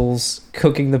vegetables,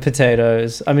 cooking the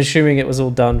potatoes. I'm assuming it was all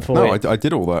done for you. No, I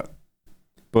did all that.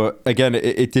 But again,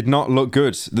 it did not look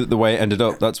good the way it ended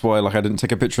up. That's why I didn't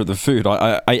take a picture of the food.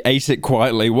 I ate it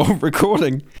quietly while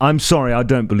recording. I'm sorry, I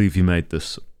don't believe you made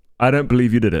this. I don't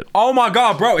believe you did it. Oh my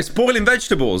god, bro, it's boiling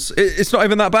vegetables. It's not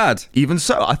even that bad. Even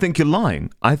so, I think you're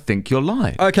lying.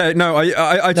 Okay, no,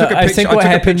 I took a picture. I think what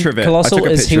happened, of it. Colossal,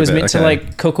 is he was meant to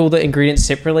like cook all the ingredients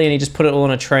separately, and he just put it all on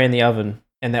a tray in the oven,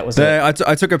 and that was it.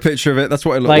 I took a picture of it. That's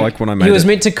what it looked like when I made it. He was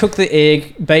meant to cook the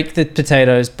egg, bake the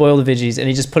potatoes, boil the veggies, and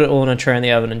he just put it all on a tray in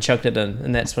the oven and chucked it in,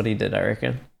 and that's what he did, I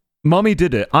reckon. Mummy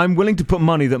did it. I'm willing to put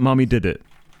money that Mummy did it.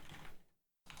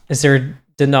 Is there a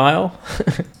denial?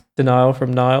 Denial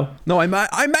from Niall? No, I made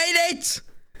it!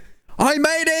 I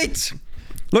made it!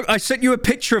 Look, I sent you a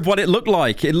picture of what it looked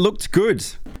like. It looked good.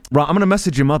 Right, I'm going to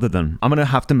message your mother then. I'm going to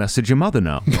have to message your mother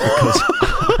now. Because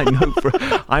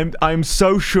I'm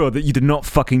so sure that you did not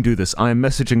fucking do this. I am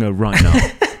messaging her right now.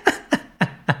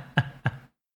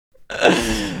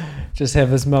 Just have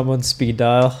his mum on speed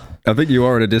dial. I think you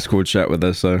are in a Discord chat with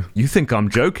her, so... You think I'm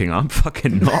joking? I'm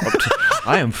fucking not.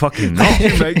 I am fucking not.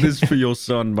 Did you make this for your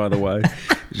son, by the way?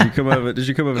 Did you come over to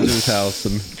his house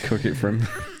and cook it for him?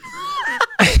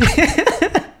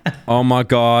 Oh my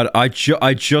god, I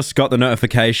just got the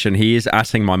notification. He is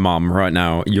atting my mum right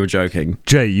now. You're joking.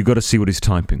 Jay, you got to see what he's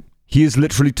typing. He is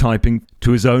literally typing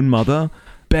to his own mother,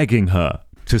 begging her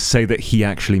to say that he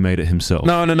actually made it himself.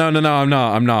 No, I'm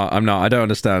not. I don't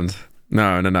understand. No,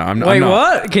 I'm not. Wait,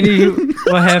 what? Can you...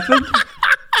 What happened?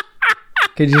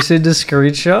 Could you send a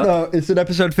screenshot? No, it's in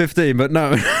episode 15, but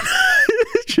no.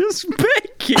 Just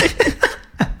begging.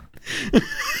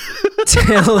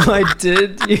 Tell him I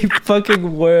did, you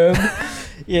fucking worm.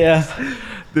 Yeah.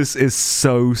 This is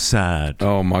so sad.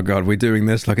 Oh my god, we're doing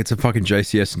this like it's a fucking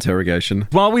JCS interrogation.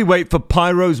 While we wait for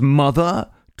Pyro's mother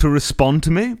to respond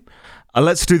to me,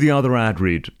 let's do the other ad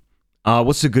read.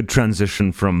 What's a good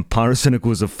transition from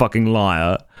Pyrocynical is a fucking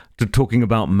liar to talking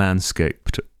about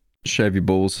Manscaped? Shave your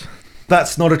balls.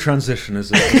 That's not a transition,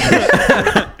 is it?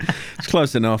 It's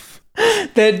close enough.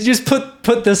 Then just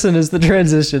put this in as the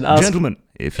transition. Gentlemen,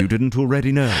 if you didn't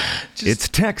already know, it's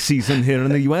tax season here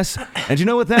in the US, and you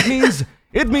know what that means?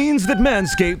 It means that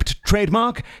Manscaped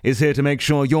trademark is here to make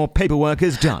sure your paperwork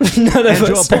is done and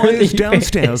your boys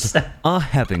downstairs are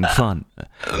having fun.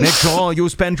 Make sure you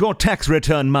spend your tax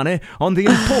return money on the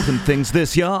important things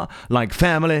this year, like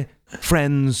family,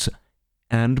 friends,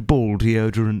 and ball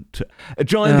deodorant.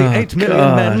 Join the 8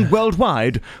 million men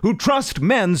worldwide who trust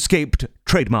Manscaped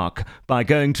trademark by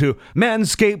going to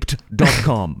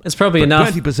manscaped.com. It's probably enough.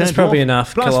 20% it's probably off,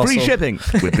 enough. Plus Colossal. free shipping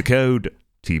with the code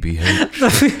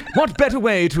TBH. What better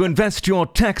way to invest your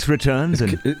tax returns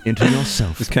than into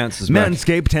yourself? This counts as back.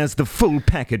 Manscaped has the full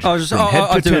package. I'll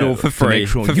do it all for free.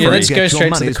 Yeah, let's go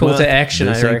straight to the call to action,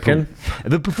 I reckon.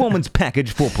 The Performance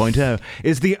Package 4.0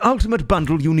 is the ultimate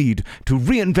bundle you need to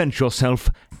reinvent yourself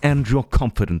and your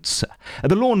confidence.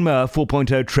 The Lawnmower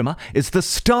 4.0 trimmer is the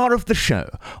star of the show,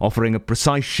 offering a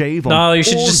precise shave on No, you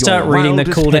should all just your start reading the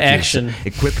wildest call to edges. action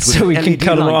Equipped so with we can LED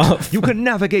cut 'em light, off. you can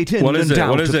navigate in What is and it? out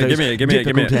What is of it? those Give me it.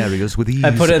 difficult areas with ease. I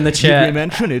put it in the Did chat. we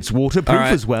mention it's waterproof All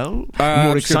right. as well? More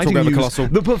I'm just gonna exciting talk about the news, Colossal.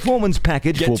 the Performance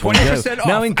Package Get 4.0 20%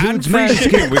 now off includes and free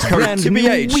shipping with Manscaped's code brand new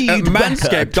TBH Weed at Whacker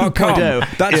manscaped.com.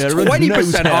 2.0 That's ear and 20%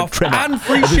 nose hair off trimmer. and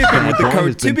free This shipping bad with the boy code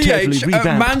has been TBH totally at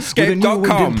revamped with a new and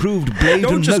manscaped.com. improved blade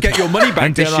Don't and just get motor. your money back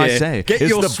And this dare I year. say, Get it's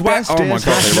your the sweat. best Oh my ear god,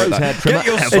 slash they wrote nose hair that. trimmer Get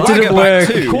your ever. swagger didn't back work.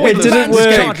 too. It didn't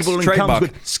work. Chargeable and comes Trademark.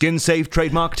 with skin-safe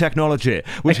trademark technology,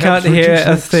 which I can't helps hear reduce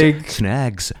a nicks, thing.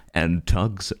 snags, and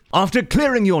tugs. After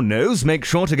clearing your nose, make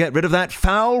sure to get rid of that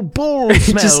foul ball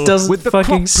smell just doesn't with the fucking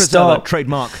Crop Preserver stop.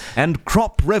 trademark and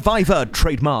Crop Reviver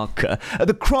trademark.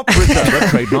 The Crop Preserver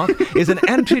trademark is an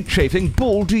anti-chafing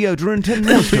ball deodorant and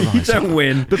moisturizer. You don't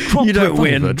win. The Crop You don't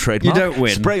Reviver win. trademark You don't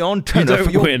win. spray on You toner don't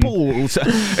for your win. balls.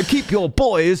 Keep your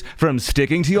boys from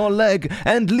sticking to your leg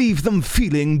and leave them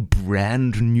feeling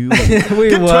brand new. We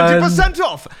Get won. 20%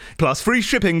 off plus free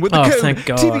shipping with the Oh, code thank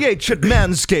God. TBH at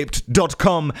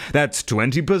manscaped.com. That's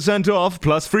 20% off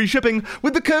plus free shipping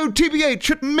with the code TBH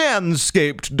at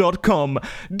manscaped.com.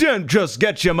 Don't just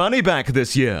get your money back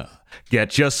this year.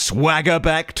 Get your swagger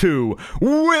back too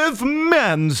with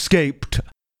Manscaped.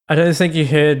 I don't think you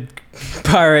heard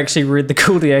Pyre actually read the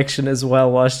call to action as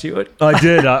well whilst you were. I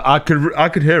did. I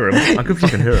could hear him. I could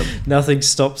fucking hear him. Nothing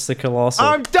stops the Colossal.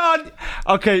 I'm done.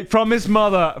 Okay, from his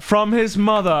mother,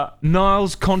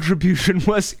 Niall's contribution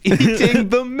was eating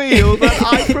the meal that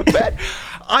I prepared.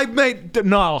 I made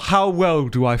Niall. How well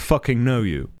do I fucking know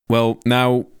you? Well,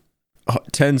 now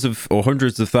tens of or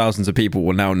hundreds of thousands of people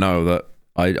will now know that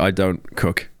I don't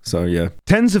cook. So yeah.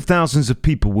 Tens of thousands of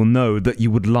people will know that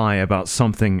you would lie about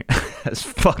something as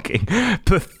fucking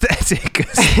pathetic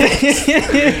as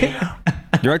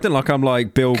You're acting like I'm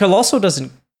like Bill. Colossal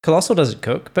doesn't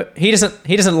cook, but he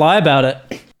doesn't lie about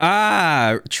it.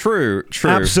 Ah, true.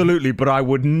 Absolutely, but I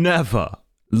would never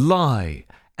lie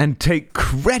and take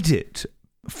credit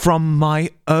from my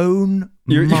own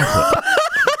mother.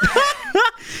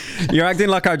 You're acting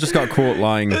like I just got caught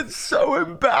lying. It's so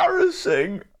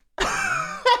embarrassing.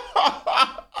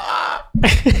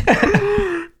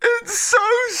 It's so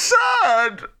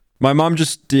sad. My mom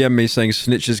just DM'd me saying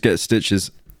snitches get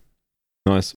stitches.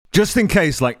 Nice. Just in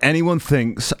case, like, anyone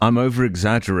thinks I'm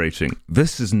over-exaggerating,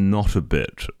 this is not a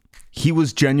bit. He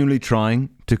was genuinely trying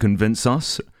to convince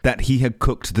us that he had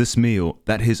cooked this meal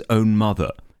that his own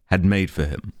mother had made for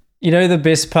him. You know, the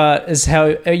best part is how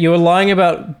you were lying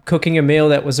about cooking a meal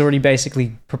that was already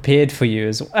basically prepared for you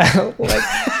as well. Like,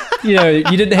 you know, you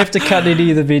didn't have to cut any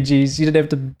of the veggies. You didn't have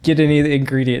to get any of the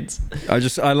ingredients.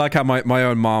 I like how my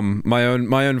own mom, my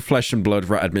own flesh and blood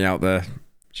ratted me out there.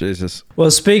 Jesus.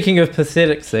 Well, speaking of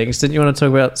pathetic things, didn't you want to talk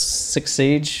about Six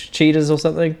Siege cheaters or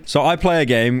something? So I play a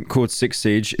game called Six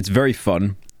Siege. It's very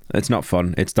fun. It's not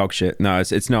fun. It's dog shit. No,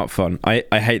 it's not fun. I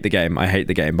hate the game.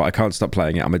 But I can't stop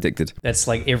playing it. I'm addicted. That's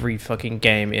like every fucking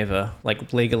game ever.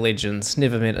 Like League of Legends.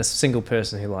 Never met a single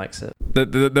person who likes it.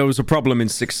 There was a problem in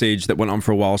Six Siege that went on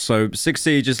for a while. So Six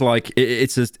Siege is like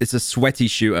it's a sweaty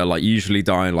shooter. Like you usually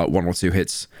die in like 1 or 2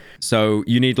 hits. So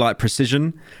you need like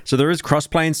precision. So there is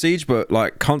cross-play in Siege, but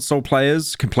like console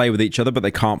players can play with each other, but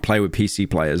they can't play with PC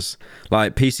players.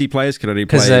 Like PC players can only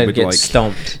play with get like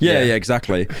stomped. Yeah,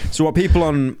 exactly. So what people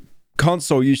on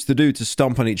console used to do to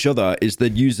stomp on each other is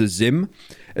they'd use a Zim.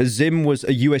 A Zim was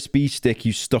a USB stick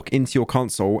you stuck into your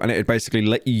console, and it would basically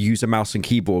let you use a mouse and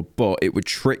keyboard, but it would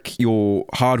trick your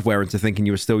hardware into thinking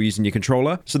you were still using your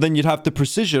controller. So then you'd have the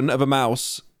precision of a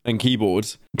mouse and keyboard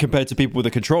compared to people with a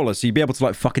controller, so you'd be able to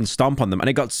like fucking stomp on them. And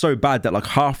it got so bad that like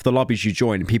half the lobbies you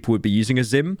joined, people would be using a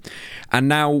Zim. And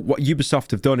now what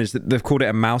Ubisoft have done is that they've called it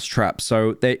a mouse trap.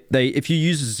 So they if you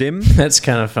use a Zim, That's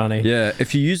kind of funny. yeah,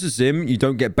 if you use a Zim, you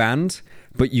don't get banned,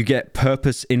 but you get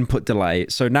purpose input delay.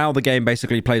 So now the game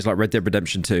basically plays like Red Dead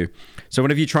Redemption 2. So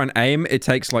whenever you try and aim, it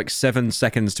takes like 7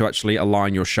 seconds to actually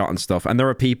align your shot and stuff. And there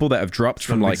are people that have dropped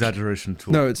from like... exaggeration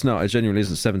tool. No, it's not. It genuinely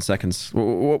isn't 7 seconds.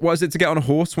 What is it to get on a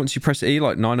horse once you press E?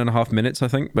 Like 9.5 minutes, I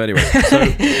think. But anyway. So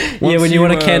Yeah, when you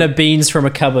want a can of beans from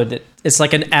a cupboard, it's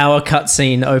like an hour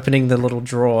cutscene opening the little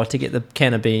drawer to get the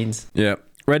can of beans. Yeah.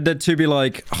 Red Dead 2 be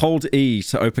like, hold E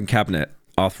to open cabinet.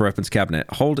 Arthur opens cabinet.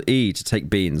 Hold E to take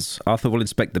beans. Arthur will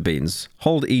inspect the beans.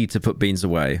 Hold E to put beans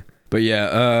away. But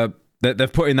yeah,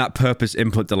 They've put in that purpose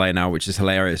input delay now, which is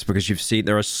hilarious because you've seen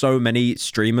there are so many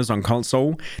streamers on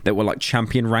console that were like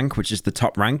champion rank, which is the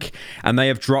top rank, and they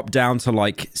have dropped down to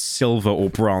like silver or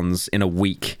bronze in a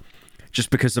week. Just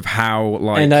because of how,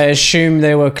 like... And I assume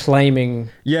they were claiming...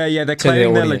 Yeah, they're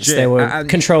claiming they're legit. They were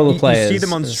controller players. You see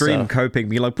them on stream coping,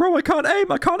 being like, bro, I can't aim.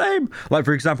 Like,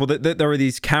 for example, there are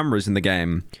these cameras in the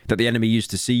game that the enemy used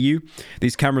to see you.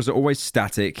 These cameras are always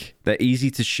static, they're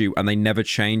easy to shoot, and they never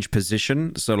change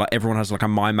position. So, like, everyone has, like, a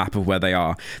mind map of where they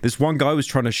are. This one guy was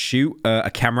trying to shoot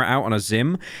a camera out on a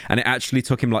Zim, and it actually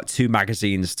took him, like, 2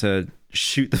 magazines to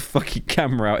shoot the fucking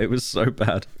camera out. It was so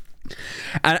bad.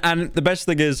 And the best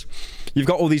thing is, you've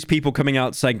got all these people coming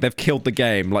out saying they've killed the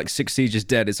game, like Six Siege is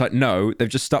dead. It's like, no, they've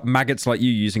just stopped maggots like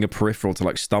you using a peripheral to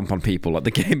like stomp on people. Like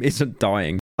the game isn't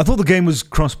dying. I thought the game was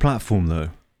cross-platform though.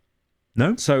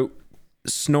 No? So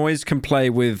Snoys can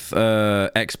play with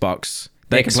Xbox.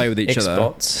 They can play with each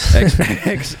other.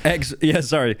 Yeah,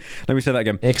 sorry. Let me say that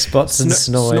again. Xbox and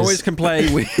Snoys. Snoys can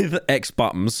play with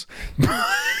X-Bottoms.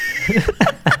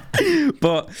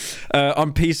 But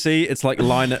on PC, it's like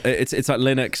it's like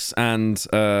Linux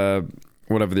and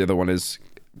whatever the other one is.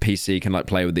 PC can like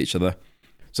play with each other.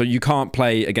 So you can't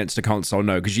play against a console,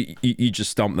 no, because you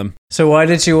just stomp them. So why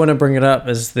did you want to bring it up?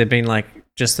 Has there been like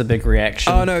just a big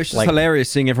reaction? Oh no, it's just hilarious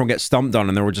seeing everyone get stomped on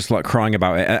and they're all just like crying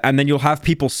about it. And then you'll have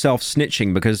people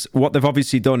self-snitching because what they've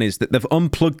obviously done is that they've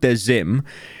unplugged their Zim.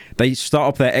 They start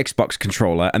up their Xbox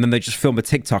controller and then they just film a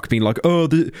TikTok being like, oh,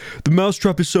 the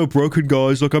mousetrap is so broken,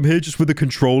 guys. Like, I'm here just with a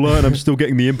controller and I'm still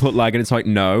getting the input lag. And it's like,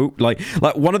 no. Like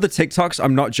one of the TikToks,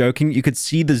 I'm not joking, you could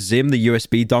see the Zim, the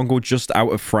USB dongle, just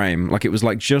out of frame. Like, it was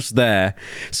like just there.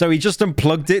 So he just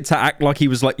unplugged it to act like he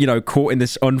was like, you know, caught in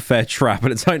this unfair trap.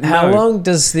 And it's like, no. How long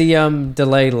does the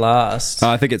delay last?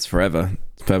 I think it's forever.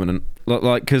 It's permanent.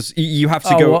 Like, because you have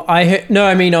to go. Well,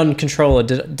 I mean on controller.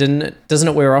 Doesn't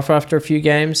it wear off after a few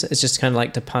games? It's just kind of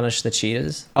like to punish the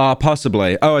cheaters.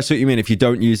 Possibly. Oh, I see what you mean. If you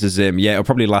don't use the Zim, yeah, it'll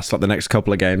probably last like the next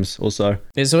couple of games or so.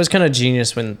 It's always kind of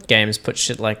genius when games put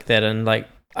shit like that in. Like,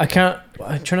 I'm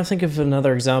trying to think of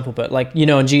another example, but like, you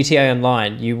know, in GTA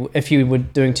Online, if you were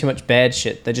doing too much bad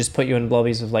shit, they just put you in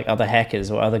lobbies with like other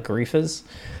hackers or other griefers.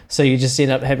 So you just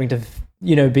end up having to,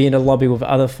 you know, be in a lobby with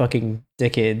other fucking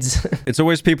dickheads. It's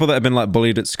always people that have been like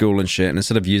bullied at school and shit, and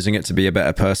instead of using it to be a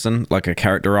better person, like a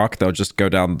character arc, they'll just go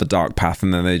down the dark path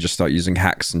and then they just start using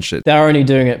hacks and shit. They're only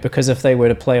doing it because if they were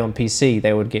to play on PC,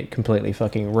 they would get completely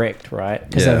fucking wrecked, right?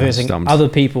 Because they're using other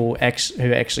people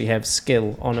who actually have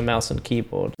skill on a mouse and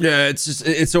keyboard. Yeah,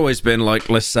 it's always been like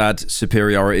less sad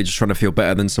superiority, just trying to feel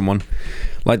better than someone.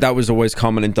 Like, that was always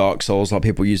common in Dark Souls, like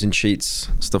people using cheats,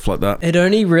 stuff like that. It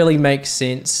only really makes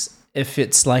sense if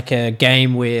it's like a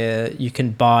game where you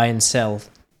can buy and sell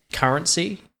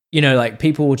currency. You know, like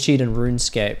people will cheat in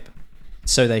RuneScape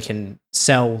so they can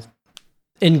sell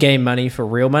in-game money for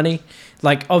real money.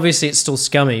 Like, obviously it's still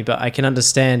scummy, but I can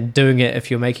understand doing it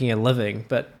if you're making a living.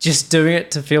 But just doing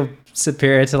it to feel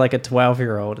superior to like a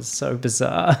 12-year-old is so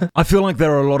bizarre. I feel like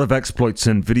there are a lot of exploits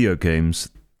in video games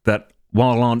that,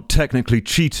 while aren't technically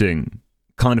cheating,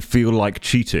 kind of feel like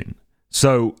cheating.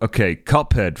 So, okay,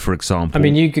 Cuphead, for example. I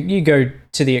mean, you go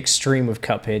to the extreme with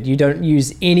Cuphead. You don't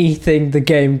use anything the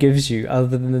game gives you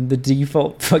other than the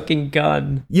default fucking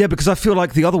gun. Yeah, because I feel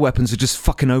like the other weapons are just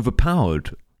fucking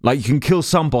overpowered. Like, you can kill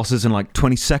some bosses in like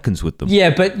 20 seconds with them. Yeah,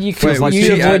 but you can avoid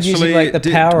using like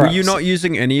the power-ups. Were you not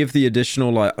using any of the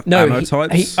additional like ammo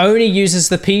types? He only uses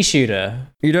the pea shooter.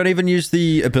 You don't even use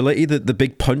the ability, the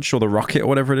big punch or the rocket or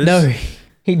whatever it is? No,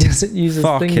 he doesn't use a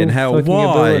fucking hell, fucking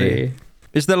why? ability.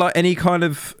 Is there like any kind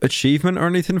of achievement or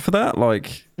anything for that?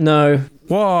 Like, no.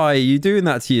 Why are you doing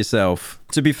that to yourself?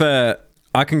 To be fair,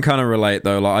 I can kind of relate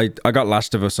though. Like, I got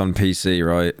Last of Us on PC,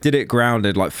 right? Did it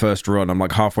grounded like first run. I'm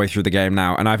like halfway through the game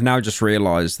now, and I've now just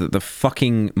realized that the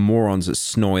fucking morons at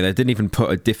Snoy, they didn't even put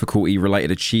a difficulty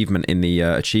related achievement in the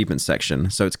achievement section,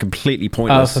 so it's completely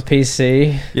pointless. Oh, for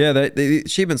PC? Yeah, the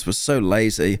achievements were so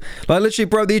lazy. Like, literally,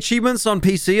 bro, the achievements on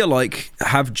PC are like,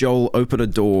 have Joel open a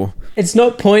door. It's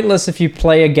not pointless if you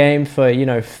play a game for, you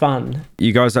know, fun.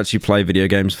 You guys actually play video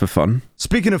games for fun?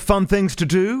 Speaking of fun things to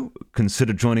do,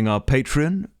 consider joining our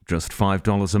Patreon, just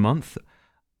 $5 a month.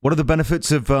 What are the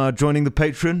benefits of joining the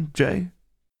Patreon, Jay?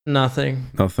 Nothing.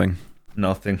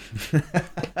 Nothing.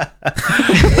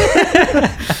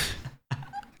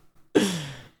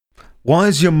 Why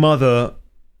has your mother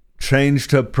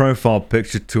changed her profile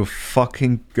picture to a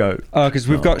fucking goat? Oh, because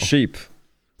we've got sheep.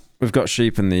 We've got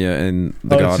sheep in the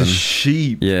garden. It's a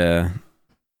sheep. Yeah.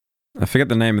 I forget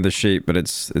the name of the sheep, but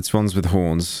it's ones with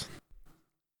horns.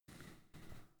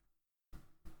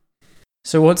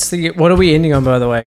 So what are we ending on, by the way?